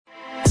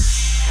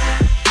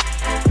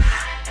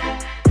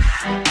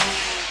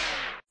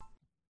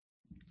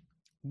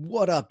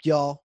What up,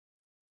 y'all?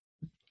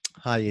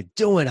 How you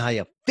doing? How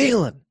you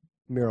feeling?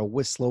 Miro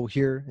Wislow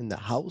here in the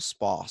house,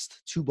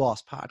 Two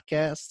Boss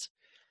Podcast.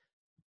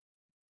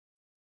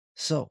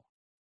 So,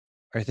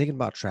 are you thinking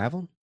about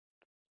traveling?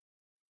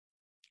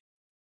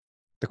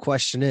 The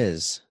question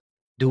is,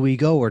 do we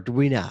go or do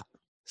we not?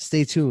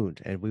 Stay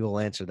tuned, and we will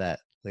answer that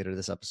later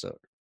this episode.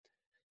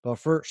 But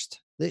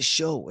first, this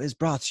show is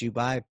brought to you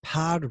by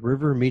Pod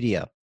River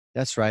Media.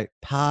 That's right,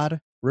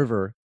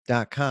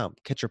 podriver.com.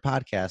 Catch your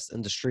podcast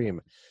in the stream.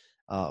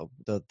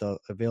 The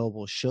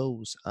available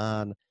shows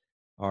on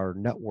our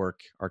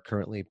network are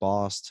currently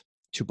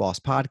Two Boss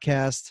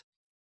Podcast,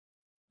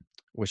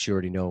 which you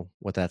already know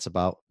what that's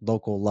about.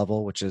 Local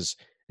Level, which is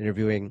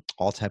interviewing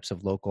all types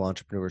of local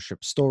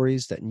entrepreneurship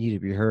stories that need to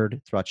be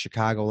heard throughout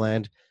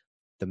Chicagoland.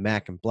 The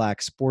Mac and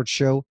Black Sports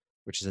Show,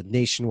 which is a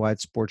nationwide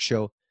sports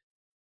show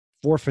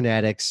for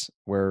fanatics,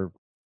 where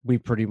they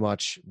pretty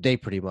much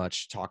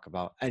talk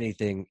about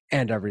anything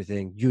and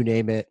everything. You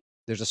name it.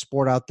 There's a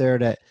sport out there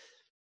that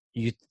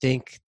you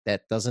think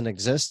that doesn't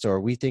exist, or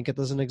we think it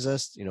doesn't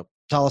exist.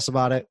 Tell us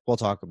about it. We'll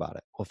talk about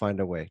it. We'll find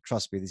a way.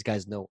 Trust me, these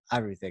guys know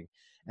everything.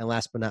 And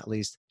last but not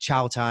least,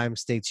 Chow Time.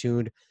 Stay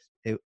tuned.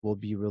 It will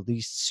be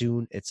released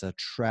soon. It's a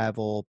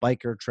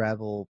biker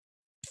travel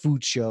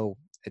food show.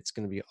 It's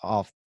going to be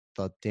off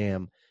the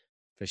damn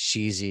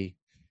fashizi.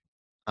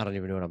 I don't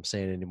even know what I'm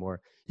saying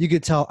anymore. You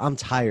could tell I'm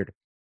tired.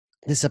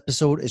 This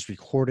episode is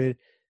recorded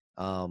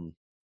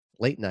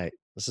late night.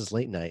 This is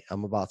late night.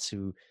 I'm about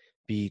to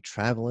be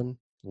traveling,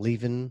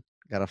 leaving.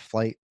 Got a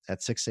flight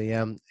at 6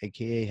 a.m.,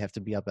 aka have to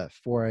be up at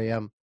 4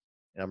 a.m.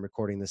 And I'm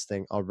recording this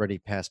thing already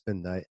past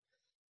midnight.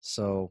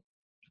 So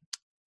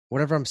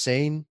whatever I'm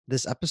saying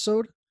this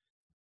episode,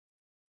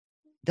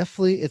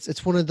 definitely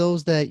it's one of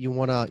those that you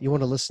wanna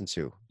listen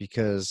to,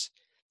 because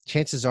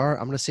chances are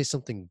I'm gonna say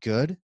something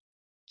good,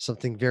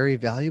 something very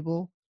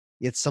valuable,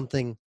 yet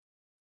something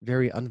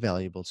very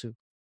unvaluable too.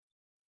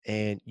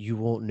 And you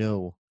won't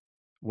know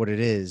what it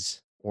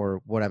is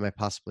or what I might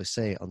possibly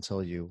say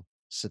until you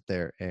sit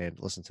there and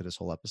listen to this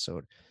whole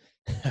episode.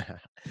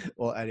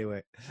 Well,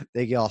 anyway,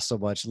 thank you all so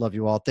much. Love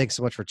you all. Thanks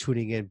so much for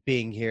tuning in,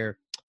 being here.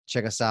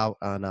 Check us out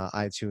on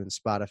iTunes,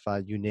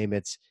 Spotify, you name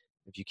it.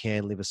 If you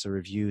can, leave us a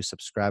review,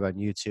 subscribe on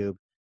YouTube.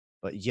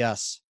 But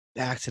yes,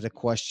 back to the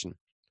question.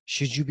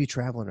 Should you be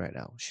traveling right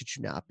now? Should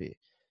you not be?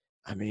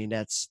 I mean,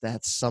 that's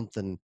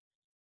something,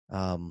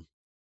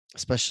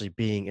 especially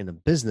being in a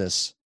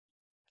business.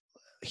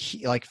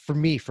 Like for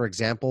me, for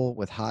example,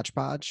 with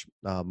Hodgepodge,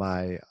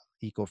 my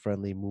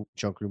eco-friendly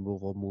junk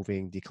removal,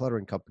 moving,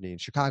 decluttering company in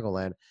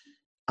Chicagoland,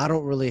 I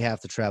don't really have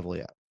to travel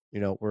yet.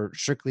 We're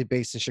strictly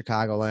based in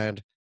Chicagoland.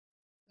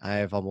 I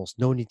have almost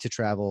no need to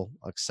travel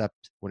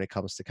except when it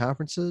comes to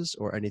conferences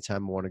or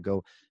anytime I want to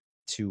go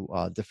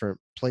to different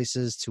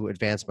places to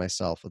advance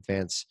myself,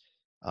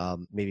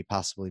 maybe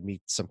possibly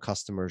meet some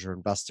customers or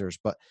investors,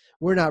 but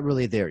we're not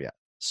really there yet.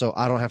 So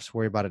I don't have to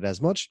worry about it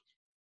as much.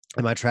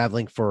 Am I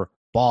traveling for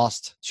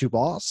boss to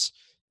boss?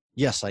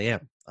 Yes, I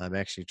am. I'm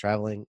actually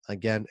traveling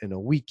again in a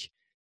week.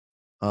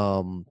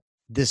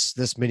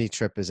 This mini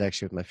trip is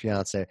actually with my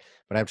fiance,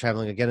 but I'm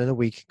traveling again in a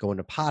week, going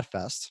to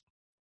Podfest.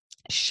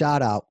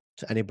 Shout out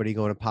to anybody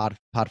going to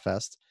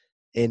Podfest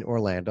in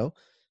Orlando.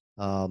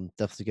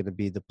 Definitely going to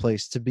be the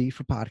place to be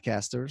for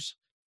podcasters.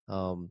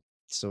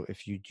 So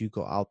if you do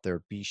go out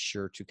there, be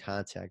sure to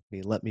contact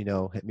me. Let me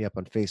know. Hit me up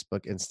on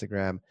Facebook,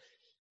 Instagram.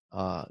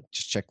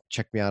 Just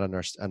check me out on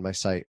my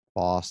site,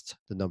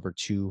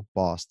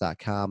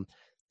 boss2boss.com.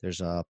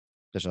 There's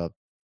a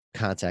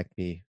contact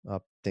me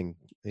thing,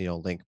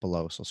 link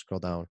below. So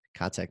scroll down,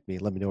 contact me,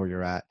 let me know where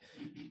you're at.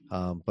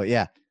 But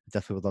yeah,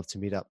 definitely would love to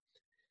meet up.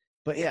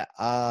 But yeah,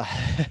 I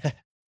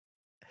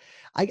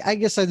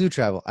guess I do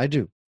travel. I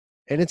do.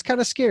 And it's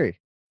kind of scary.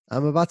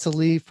 I'm about to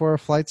leave for a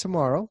flight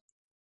tomorrow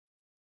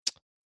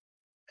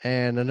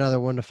and another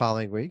one the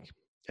following week.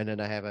 And then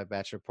I have a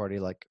bachelor party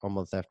like a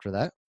month after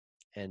that.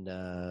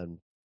 And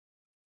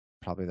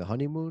probably the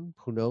honeymoon.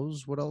 Who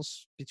knows what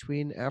else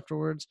between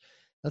afterwards?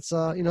 That's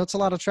it's a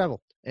lot of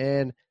travel.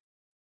 And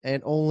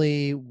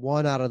only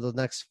one out of the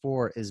next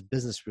four is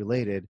business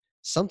related.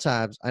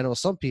 Sometimes I know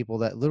some people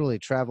that literally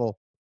travel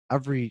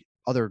every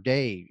other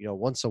day,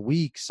 once a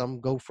week. Some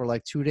go for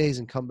like 2 days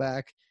and come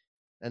back,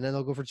 and then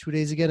they'll go for 2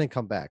 days again and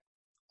come back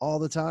all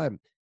the time.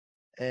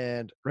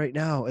 And right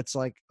now it's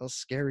like a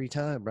scary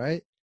time,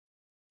 right?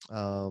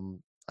 I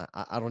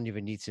don't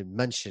even need to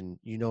mention,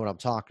 what I'm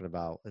talking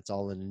about. It's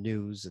all in the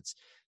news. It's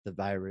the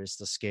virus,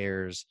 the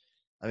scares.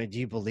 I mean, do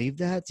you believe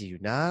that? Do you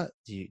not?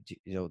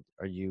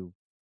 Are you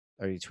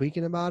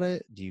tweaking about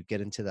it? Do you get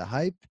into the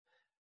hype?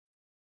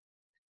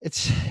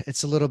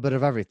 It's a little bit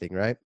of everything,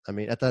 right? I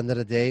mean, at the end of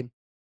the day,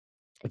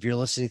 if you're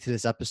listening to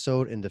this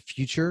episode in the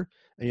future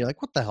and you're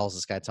like, what the hell is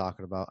this guy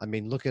talking about? I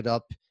mean, look it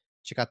up,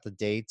 check out the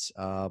dates.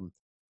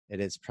 It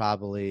is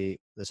probably,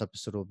 this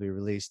episode will be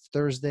released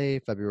Thursday,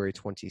 February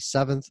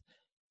 27th.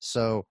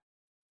 So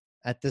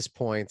at this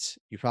point,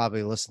 you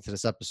probably listen to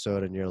this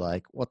episode and you're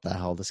like, what the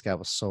hell? This guy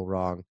was so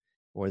wrong,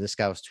 or this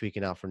guy was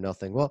tweaking out for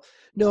nothing. Well,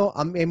 no,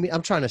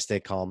 I'm trying to stay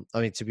calm.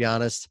 I mean, to be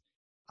honest,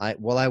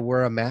 while I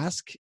wear a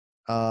mask,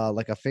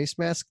 like a face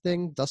mask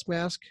thing, dust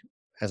mask,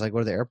 as I go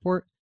to the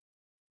airport?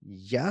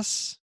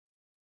 Yes.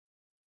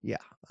 Yeah,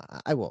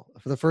 I will.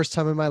 For the first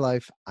time in my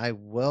life, I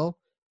will.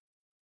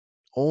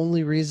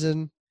 Only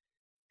reason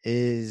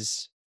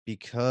is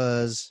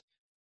because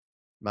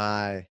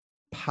my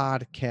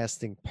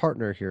podcasting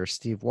partner here,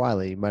 Steve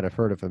Wiley, you might have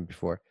heard of him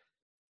before,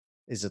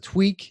 is a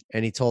tweak,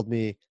 and he told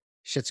me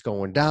shit's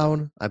going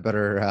down. I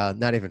better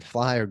not even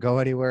fly or go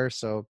anywhere.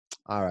 So,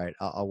 all right,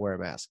 I'll wear a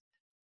mask.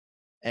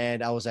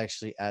 And I was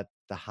actually at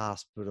the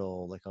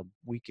hospital like a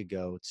week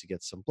ago to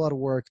get some blood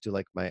work, do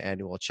like my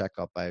annual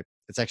checkup.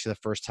 It's actually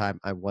the first time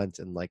I went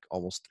in like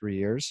almost 3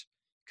 years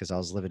because I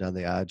was living on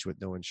the edge with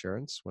no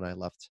insurance when I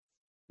left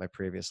my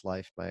previous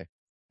life, my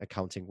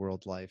accounting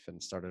world life,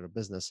 and started a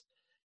business,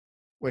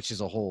 which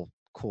is a whole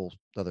cool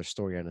other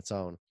story on its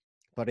own.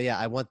 But yeah,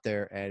 I went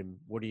there, and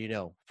what do you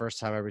know? First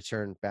time I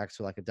returned back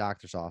to like a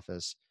doctor's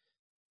office,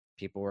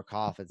 people were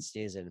coughing,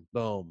 sneezing.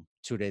 Boom,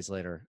 2 days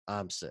later,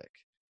 I'm sick,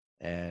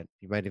 and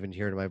you might even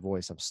hear it in my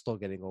voice. I'm still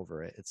getting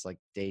over it. It's like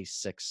day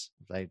 6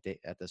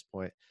 at this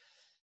point.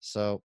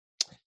 So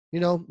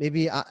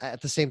maybe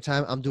at the same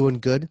time, I'm doing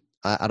good.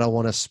 I don't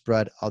want to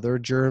spread other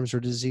germs or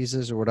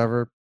diseases or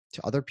whatever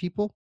to other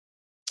people.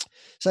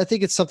 So I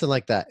think it's something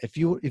like that. If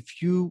you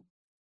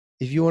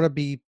want to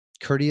be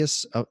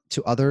courteous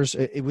to others,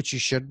 which you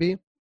should be,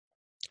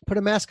 put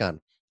a mask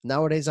on.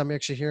 Nowadays, I'm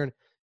actually hearing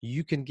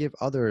you can give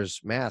others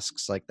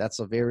masks. Like that's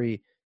a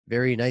very,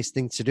 very nice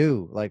thing to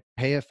do. Like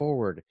pay it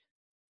forward.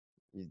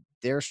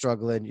 They're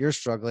struggling, you're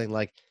struggling.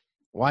 Like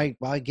why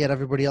get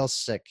everybody else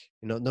sick?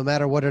 No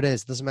matter what it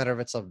is, doesn't matter if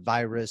it's a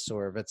virus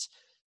or if it's,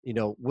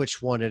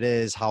 which one it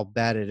is, how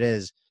bad it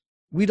is.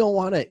 We don't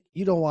want it.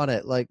 You don't want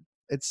it. Like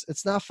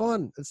it's not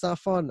fun. It's not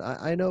fun.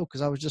 I know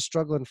because I was just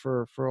struggling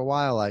for a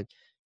while. I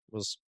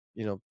was,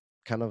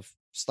 kind of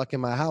stuck in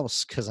my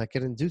house because I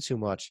couldn't do too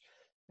much.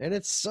 And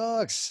it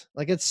sucks.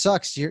 Like it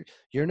sucks.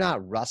 You're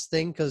not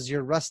resting because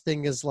your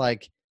resting is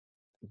like,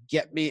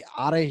 get me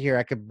out of here.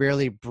 I could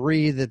barely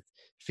breathe. It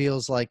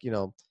feels like,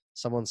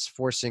 someone's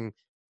forcing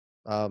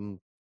um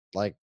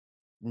like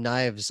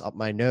knives up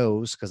my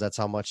nose because that's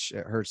how much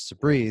it hurts to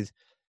breathe.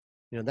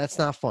 That's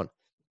not fun.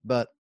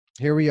 But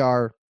here we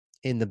are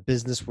in the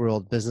business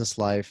world, business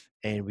life,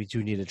 and we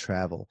do need to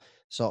travel.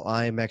 So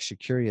I'm actually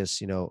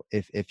curious,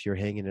 if you're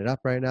hanging it up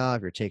right now,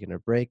 if you're taking a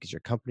break, is your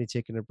company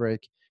taking a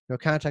break?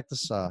 Contact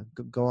us.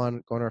 Go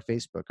on our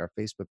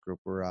Facebook group.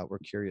 We're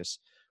curious.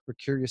 We're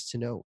curious to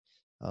know.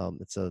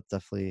 It's a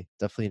definitely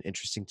an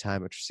interesting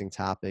time, interesting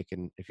topic.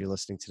 And if you're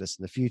listening to this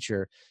in the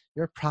future,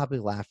 you're probably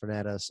laughing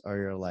at us, or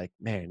you're like,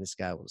 man, this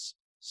guy was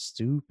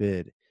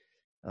stupid.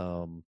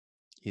 Um,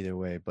 Either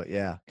way, but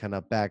yeah, kind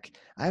of back.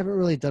 I haven't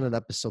really done an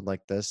episode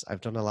like this.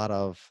 I've done a lot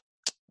of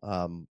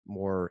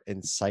more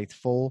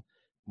insightful,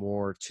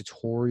 more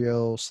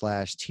tutorial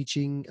slash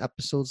teaching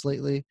episodes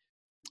lately,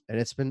 and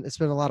it's been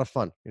a lot of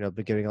fun.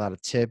 Been giving a lot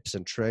of tips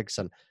and tricks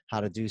on how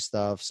to do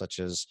stuff, such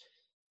as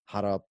how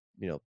to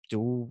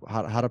do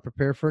how to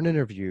prepare for an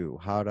interview,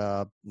 how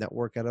to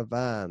network at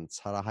events,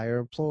 how to hire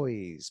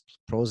employees,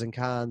 pros and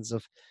cons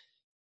of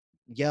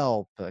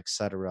Yelp,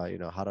 etc.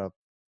 How to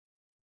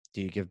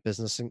do you give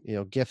business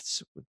and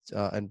gifts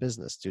and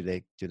business? Do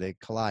they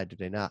collide? Do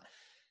they not?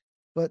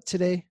 But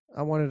today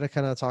I wanted to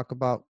kind of talk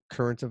about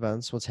current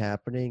events, what's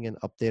happening, and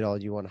update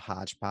all you on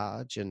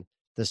Hodgepodge and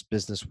this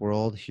business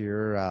world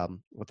here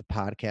with the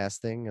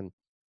podcasting. And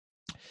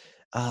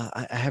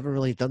I haven't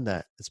really done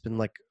that. It's been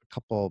like a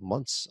couple of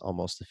months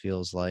almost. It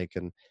feels like.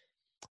 And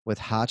with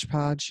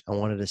Hodgepodge, I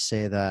wanted to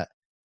say that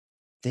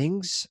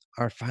things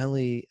are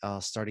finally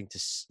starting to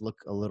look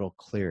a little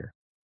clear.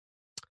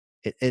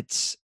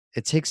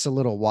 It takes a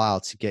little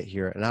while to get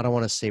here, and I don't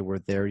want to say we're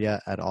there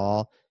yet at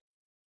all,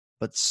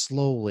 but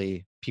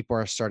slowly people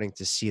are starting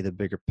to see the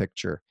bigger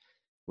picture.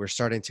 We're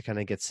starting to kind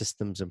of get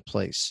systems in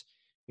place.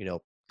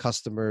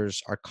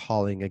 Customers are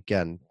calling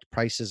again.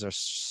 Prices are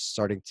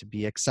starting to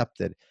be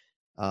accepted,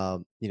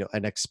 and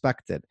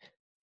expected.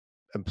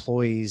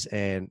 Employees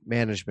and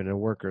management and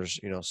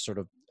workers, sort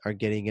of are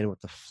getting in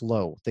with the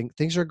flow.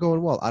 Things are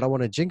going well. I don't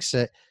want to jinx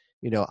it.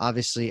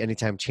 Obviously,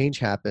 anytime change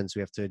happens, we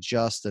have to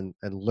adjust and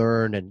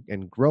learn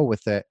and grow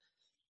with it.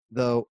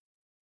 Though,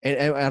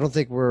 and I don't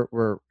think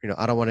we're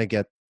I don't want to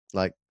get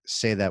like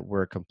say that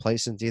we're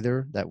complacent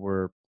either. That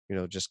we're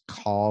just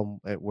calm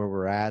at where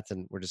we're at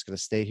and we're just going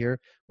to stay here.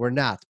 We're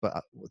not,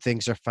 but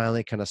things are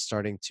finally kind of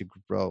starting to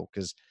grow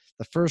because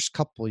the first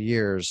couple of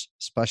years,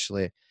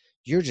 especially,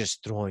 you're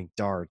just throwing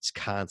darts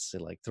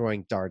constantly, like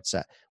throwing darts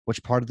at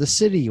which part of the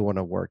city you want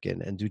to work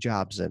in and do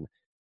jobs in.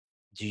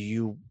 Do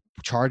you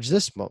charge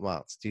this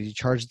amount? Do you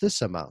charge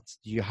this amount?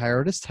 Do you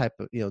hire this type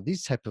of,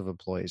 these type of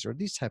employees or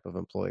these type of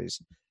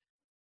employees?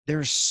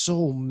 There's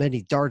so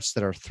many darts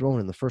that are thrown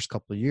in the first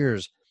couple of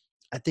years.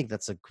 I think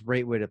that's a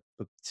great way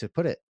to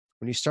put it.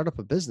 When you start up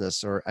a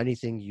business or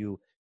anything you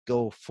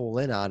go full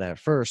in on at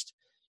first,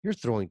 you're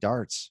throwing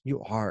darts.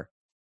 You are,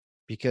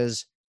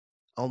 because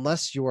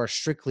unless you are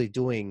strictly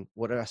doing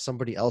what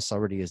somebody else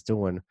already is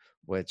doing,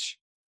 which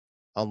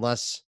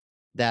unless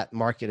that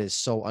market is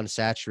so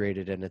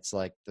unsaturated and it's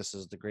like, this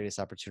is the greatest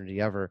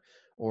opportunity ever.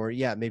 Or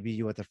yeah, maybe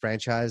you went the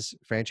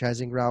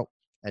franchising route,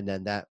 and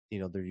then that,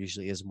 there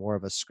usually is more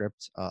of a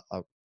script,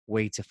 a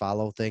way to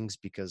follow things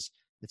because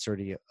it's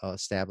already a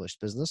established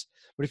business.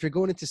 But if you're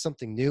going into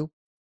something new,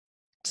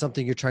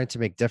 something you're trying to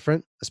make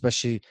different,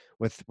 especially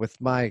with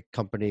my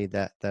company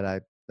that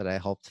I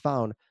helped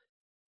found,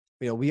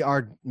 we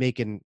are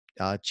making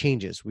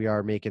changes. We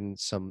are making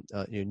some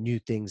new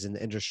things in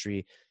the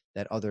industry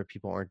that other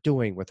people aren't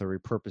doing with the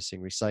repurposing,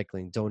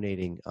 recycling,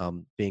 donating,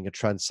 being a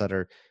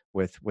trendsetter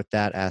with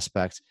that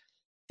aspect.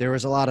 There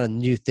was a lot of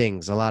new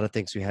things, a lot of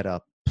things we had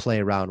to play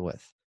around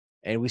with,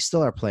 and we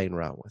still are playing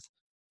around with.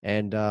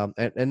 And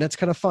that's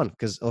kind of fun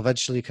because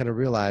eventually you kind of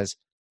realize,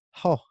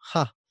 oh,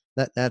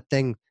 that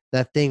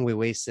thing we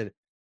wasted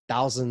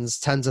thousands,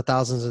 tens of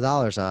thousands of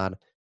dollars on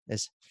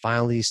is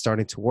finally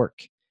starting to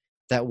work.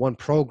 That one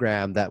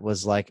program that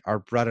was like our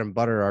bread and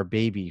butter, our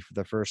baby for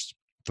the first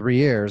 3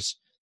 years,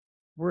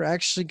 we're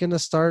actually going to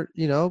start,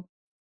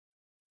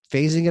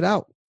 phasing it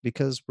out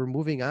because we're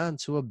moving on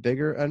to a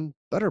bigger and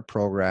better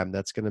program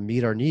that's going to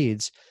meet our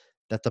needs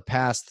that the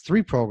past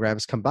 3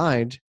 programs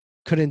combined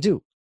couldn't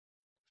do.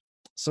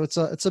 So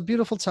it's a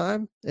beautiful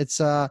time. It's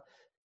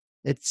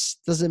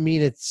doesn't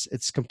mean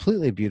it's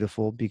completely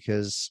beautiful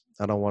because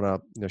I don't want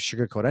to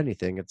sugarcoat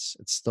anything. It's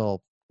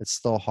still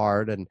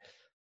hard, and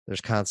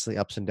there's constantly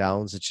ups and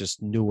downs. It's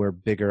just newer,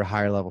 bigger,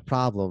 higher level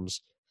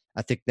problems.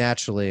 I think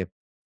naturally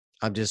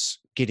I'm just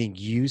getting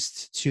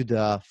used to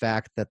the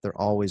fact that there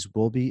always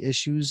will be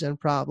issues and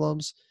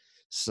problems.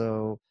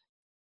 So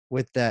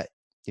with that,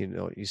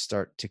 you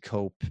start to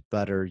cope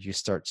better, you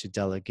start to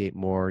delegate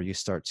more, you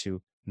start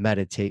to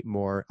meditate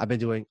more. I've been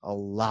doing a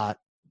lot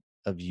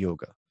of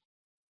yoga,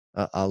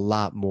 a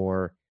lot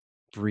more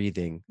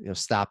breathing,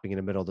 stopping in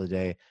the middle of the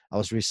day. I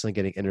was recently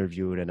getting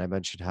interviewed and I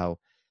mentioned how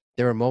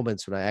there were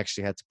moments when I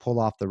actually had to pull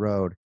off the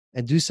road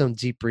and do some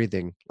deep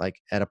breathing, like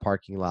at a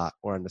parking lot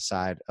or on the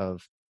side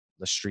of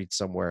the street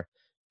somewhere,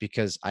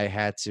 because I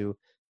had to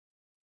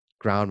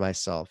ground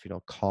myself,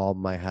 calm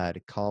my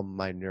head, calm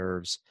my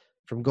nerves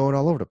from going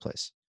all over the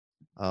place.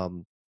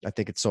 I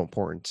think it's so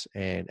important.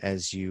 And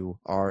as you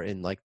are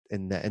in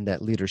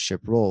that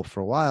leadership role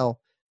for a while,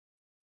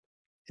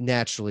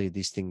 naturally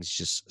these things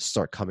just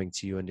start coming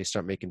to you and they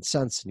start making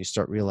sense, and you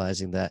start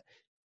realizing that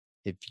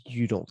if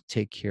you don't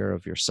take care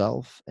of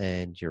yourself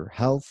and your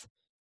health,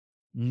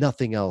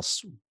 nothing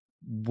else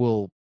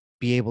will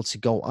be able to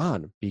go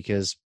on.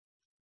 Because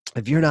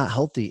if you're not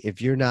healthy,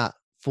 if you're not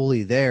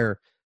fully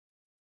there,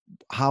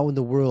 how in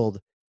the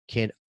world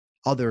can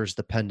others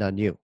depend on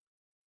you?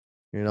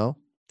 You know,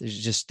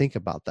 just think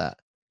about that.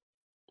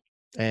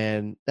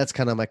 And that's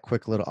kind of my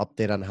quick little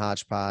update on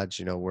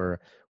Hodgepodge. We're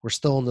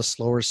still in the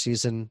slower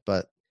season,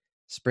 but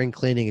spring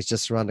cleaning is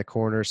just around the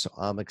corner, so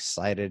I'm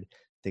excited.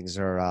 Things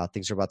are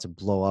about to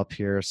blow up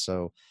here,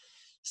 so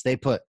stay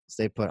put,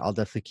 stay put. I'll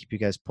definitely keep you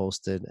guys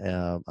posted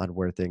on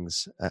where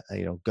things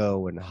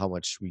go and how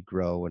much we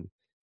grow, and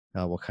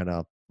what kind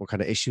of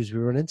issues we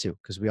run into,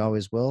 because we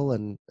always will,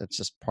 and it's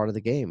just part of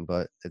the game.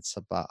 But it's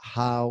about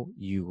how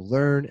you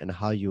learn and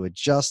how you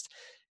adjust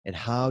and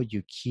how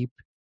you keep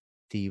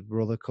the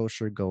roller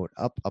coaster going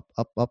up, up,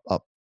 up, up,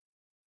 up.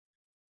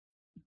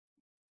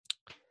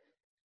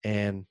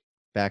 And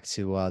back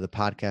to the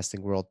podcasting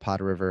world,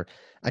 Pod River.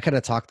 I kind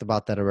of talked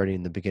about that already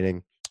in the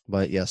beginning,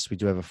 but yes, we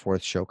do have a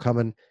 4th show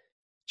coming.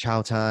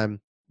 Chow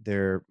time.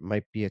 There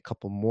might be a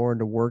couple more in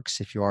the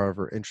works if you are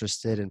ever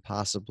interested in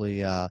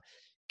possibly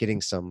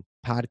getting some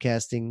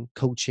podcasting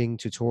coaching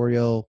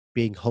tutorial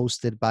being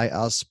hosted by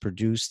us,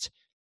 produced.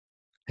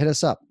 Hit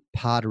us up,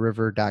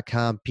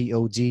 podriver.com,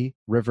 P-O-D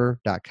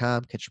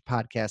river.com. Catch your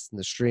podcast in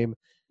the stream.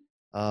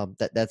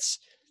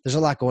 There's a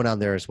lot going on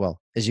there as well.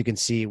 As you can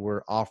see,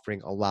 we're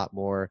offering a lot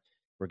more.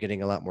 We're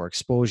getting a lot more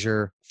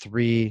exposure.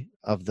 3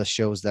 of the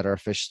shows that are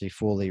officially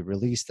fully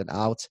released and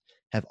out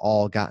have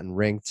all gotten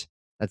ranked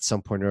at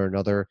some point or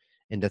another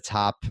in the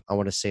top, I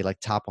want to say like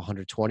top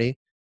 120,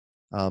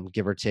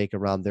 give or take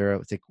around there. I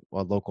think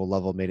a local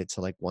level made it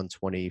to like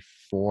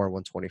 124,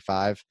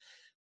 125.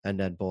 And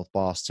then both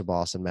Boss to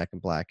Boss and Mac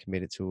and Black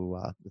made it to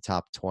the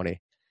top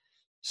 20.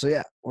 So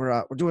yeah,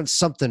 we're doing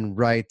something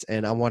right,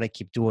 and I want to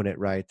keep doing it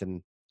right,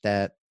 and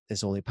that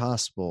is only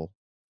possible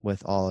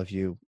with all of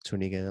you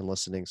tuning in and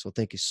listening. So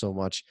thank you so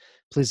much.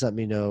 Please let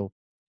me know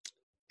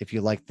if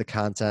you like the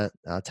content,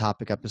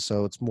 topic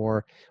episodes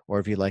more, or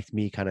if you like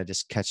me kind of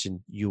just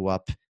catching you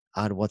up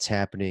on what's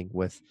happening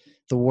with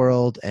the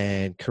world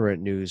and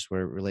current news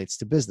where it relates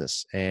to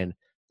business and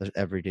the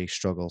everyday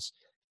struggles.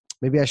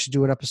 Maybe I should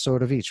do an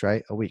episode of each,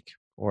 right? A week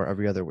or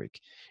every other week.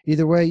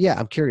 Either way, yeah,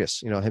 I'm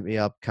curious. Hit me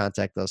up,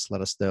 contact us,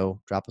 let us know,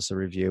 drop us a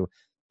review.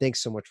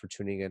 Thanks so much for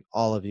tuning in,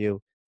 all of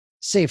you.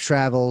 Safe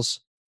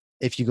travels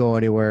if you go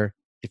anywhere.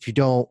 If you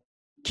don't,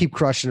 keep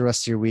crushing the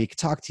rest of your week.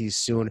 Talk to you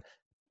soon.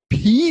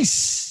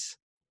 Peace.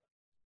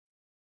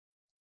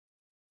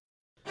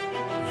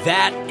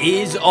 That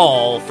is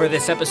all for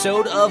this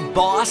episode of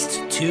Boss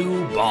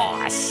to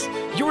Boss.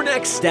 Your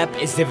next step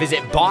is to visit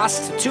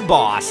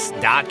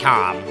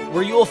bossedtoboss.com,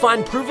 where you will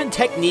find proven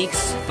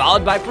techniques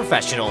followed by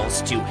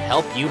professionals to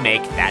help you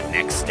make that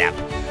next step.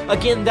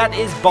 Again, that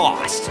is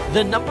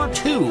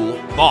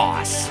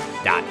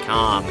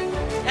boss2boss.com.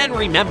 And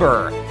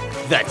remember,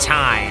 the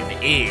time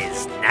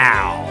is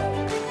now.